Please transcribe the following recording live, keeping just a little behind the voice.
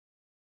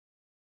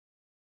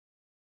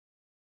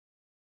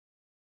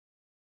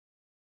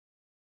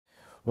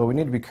Well, we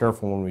need to be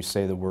careful when we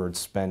say the word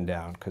spend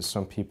down, because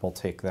some people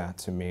take that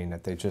to mean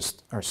that they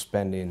just are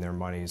spending their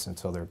monies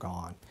until they're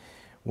gone,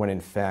 when in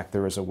fact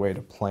there is a way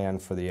to plan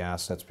for the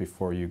assets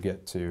before you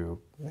get to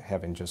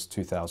having just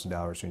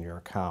 $2,000 in your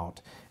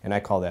account. And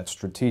I call that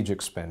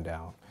strategic spend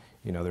down.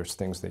 You know, there's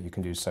things that you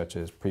can do such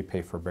as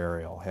prepay for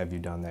burial. Have you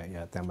done that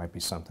yet? That might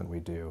be something we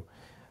do.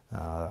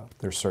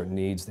 There's certain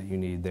needs that you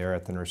need there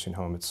at the nursing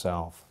home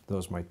itself.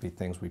 Those might be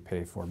things we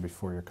pay for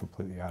before you're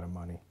completely out of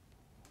money.